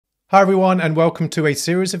Hi everyone, and welcome to a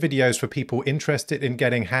series of videos for people interested in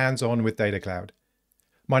getting hands-on with Data Cloud.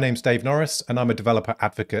 My name's Dave Norris and I'm a developer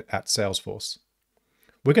advocate at Salesforce.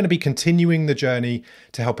 We're going to be continuing the journey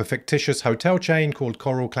to help a fictitious hotel chain called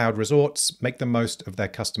Coral Cloud Resorts make the most of their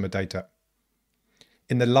customer data.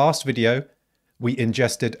 In the last video, we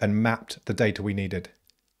ingested and mapped the data we needed.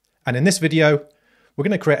 And in this video, we're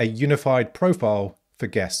going to create a unified profile for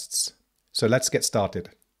guests. So let's get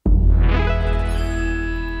started.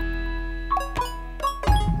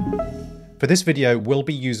 For this video, we'll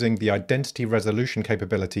be using the identity resolution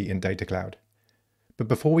capability in Data Cloud. But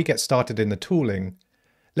before we get started in the tooling,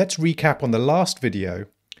 let's recap on the last video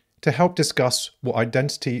to help discuss what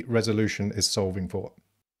identity resolution is solving for.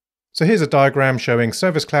 So here's a diagram showing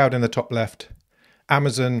Service Cloud in the top left,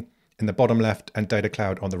 Amazon in the bottom left, and Data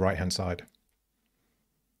Cloud on the right-hand side.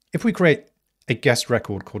 If we create a guest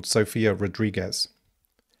record called Sofia Rodriguez,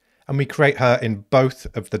 and we create her in both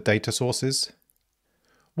of the data sources,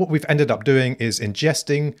 what we've ended up doing is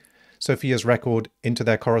ingesting Sofia's record into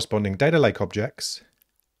their corresponding data lake objects,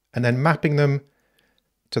 and then mapping them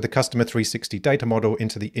to the Customer 360 data model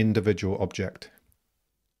into the individual object.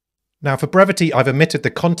 Now, for brevity, I've omitted the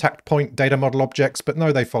contact point data model objects, but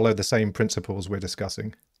no, they follow the same principles we're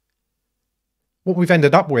discussing. What we've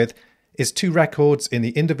ended up with is two records in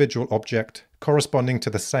the individual object corresponding to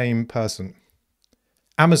the same person.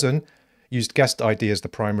 Amazon used guest ID as the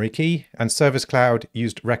primary key, and Service Cloud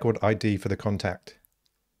used record ID for the contact.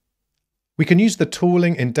 We can use the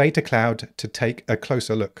tooling in Data Cloud to take a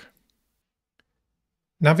closer look.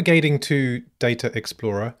 Navigating to Data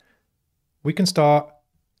Explorer, we can start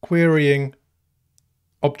querying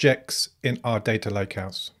objects in our data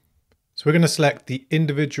lakehouse. So we're going to select the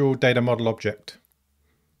individual data model object.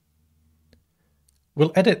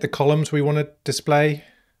 We'll edit the columns we want to display.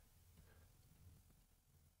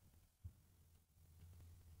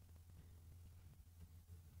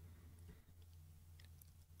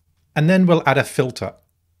 And then we'll add a filter.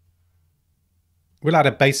 We'll add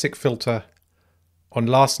a basic filter on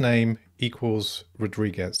last name equals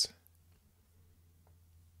Rodriguez.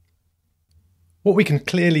 What we can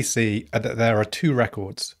clearly see are that there are two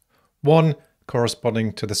records, one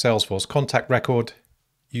corresponding to the Salesforce contact record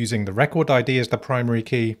using the record ID as the primary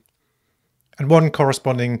key, and one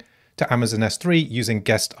corresponding to Amazon S3 using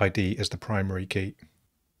guest ID as the primary key.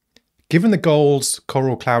 Given the goals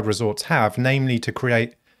Coral Cloud Resorts have, namely to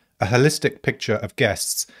create a holistic picture of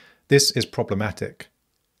guests, this is problematic.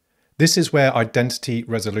 This is where identity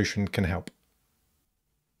resolution can help.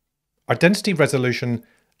 Identity resolution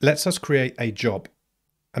lets us create a job,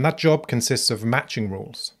 and that job consists of matching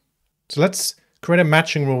rules. So let's create a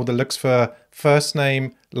matching rule that looks for first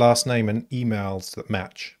name, last name, and emails that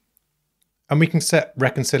match. And we can set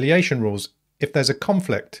reconciliation rules if there's a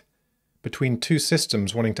conflict between two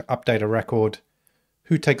systems wanting to update a record.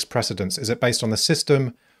 Who takes precedence? Is it based on the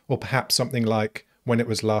system, or perhaps something like when it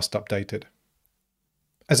was last updated?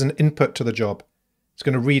 As an input to the job, it's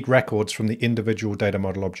going to read records from the individual data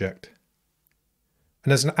model object.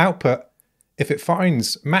 And as an output, if it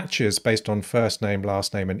finds matches based on first name,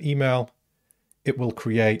 last name, and email, it will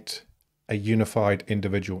create a unified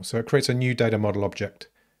individual. So it creates a new data model object,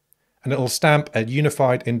 and it will stamp a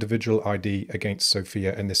unified individual ID against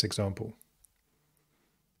Sofia in this example.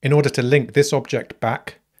 In order to link this object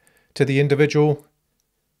back to the individual,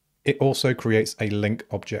 it also creates a link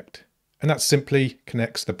object, and that simply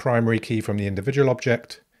connects the primary key from the individual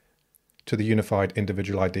object to the unified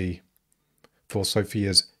individual ID for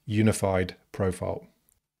Sofia's unified profile.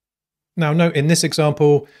 Now note, in this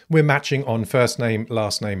example, we're matching on first name,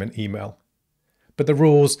 last name, and email, but the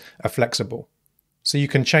rules are flexible, so you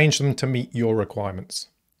can change them to meet your requirements.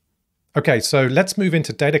 Okay, so let's move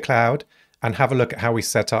into Data Cloud and have a look at how we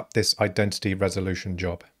set up this identity resolution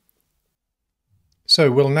job. So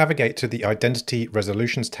we'll navigate to the Identity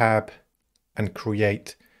Resolutions tab and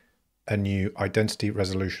create a new Identity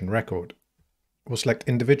Resolution record. We'll select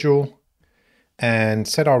Individual and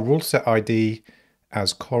set our rule set ID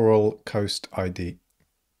as Coral Coast ID.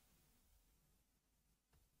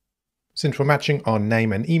 Since we're matching on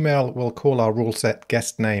name and email, we'll call our rule set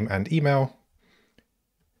guest name and email.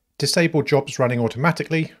 Disable jobs running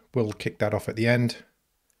automatically, we'll kick that off at the end,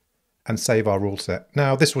 and save our rule set.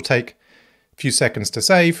 Now this will take a few seconds to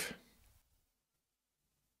save.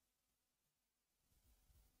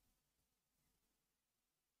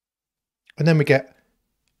 And then we get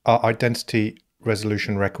our identity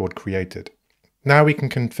resolution record created. Now we can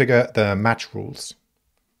configure the match rules.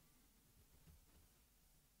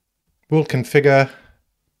 We'll configure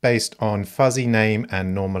based on fuzzy name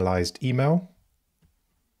and normalized email.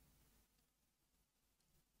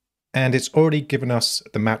 And it's already given us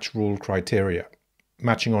the match rule criteria,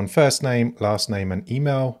 matching on first name, last name, and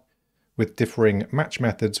email with differing match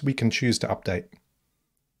methods we can choose to update.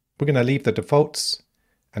 We're going to leave the defaults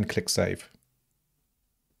and click Save.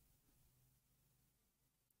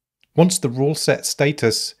 Once the rule set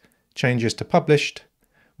status changes to published,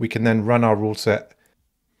 we can then run our rule set.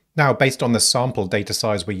 Now, based on the sample data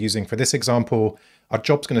size we're using for this example, our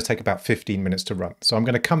job's going to take about 15 minutes to run. So I'm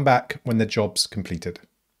going to come back when the job's completed.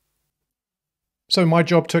 So my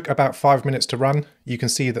job took about 5 minutes to run. You can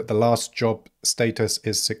see that the last job status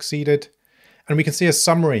is succeeded, and we can see a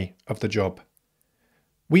summary of the job.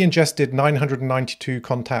 We ingested 992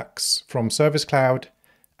 contacts from Service Cloud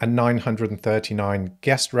and 939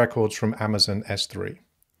 guest records from Amazon S3.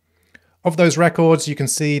 Of those records, you can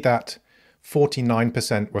see that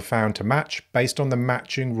 49% were found to match based on the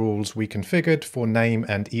matching rules we configured for name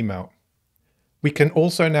and email. We can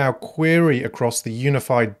also now query across the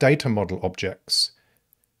unified data model objects.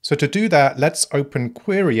 So to do that, let's open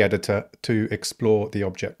Query Editor to explore the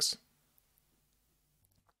objects.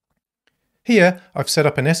 Here, I've set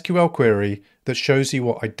up an SQL query that shows you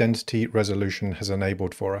what identity resolution has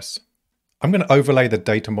enabled for us. I'm going to overlay the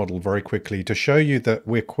data model very quickly to show you that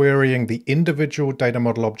we're querying the individual data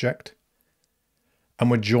model object, and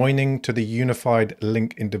we're joining to the unified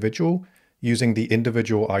link individual using the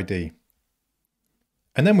individual ID.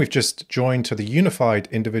 And then we've just joined to the unified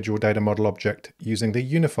individual data model object using the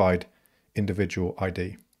unified individual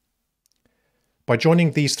ID. By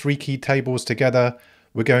joining these three key tables together,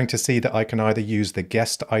 we're going to see that I can either use the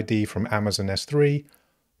guest ID from Amazon S3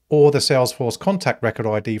 or the Salesforce contact record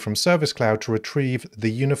ID from Service Cloud to retrieve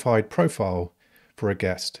the unified profile for a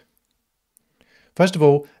guest. First of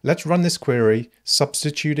all, let's run this query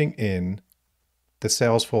substituting in the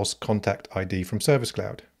Salesforce contact ID from Service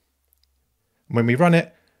Cloud. When we run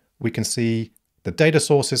it, we can see the data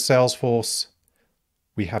source is Salesforce.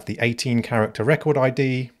 We have the 18-character record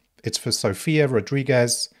ID. It's for Sofia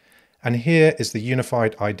Rodriguez. And here is the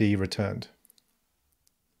unified ID returned.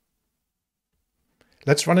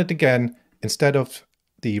 Let's run it again. Instead of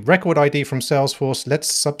the record ID from Salesforce,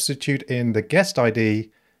 let's substitute in the guest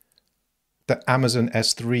ID that Amazon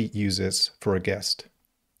S3 uses for a guest.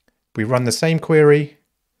 We run the same query.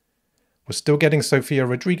 We're still getting Sofia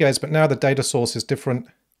Rodriguez, but now the data source is different.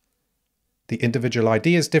 The individual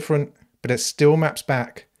ID is different, but it still maps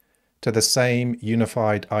back to the same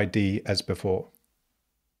unified ID as before.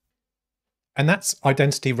 And that's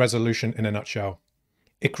identity resolution in a nutshell.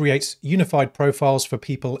 It creates unified profiles for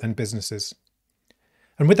people and businesses.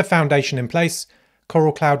 And with the foundation in place,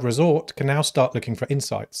 Coral Cloud Resort can now start looking for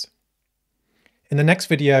insights. In the next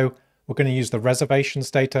video, we're going to use the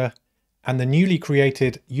reservations data and the newly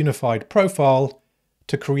created unified profile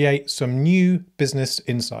to create some new business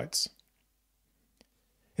insights.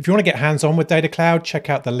 If you want to get hands-on with Data Cloud, check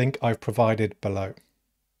out the link I've provided below.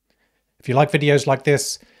 If you like videos like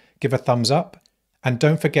this, give a thumbs up, and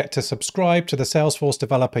don't forget to subscribe to the Salesforce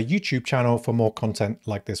Developer YouTube channel for more content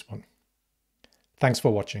like this one. Thanks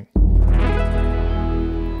for watching.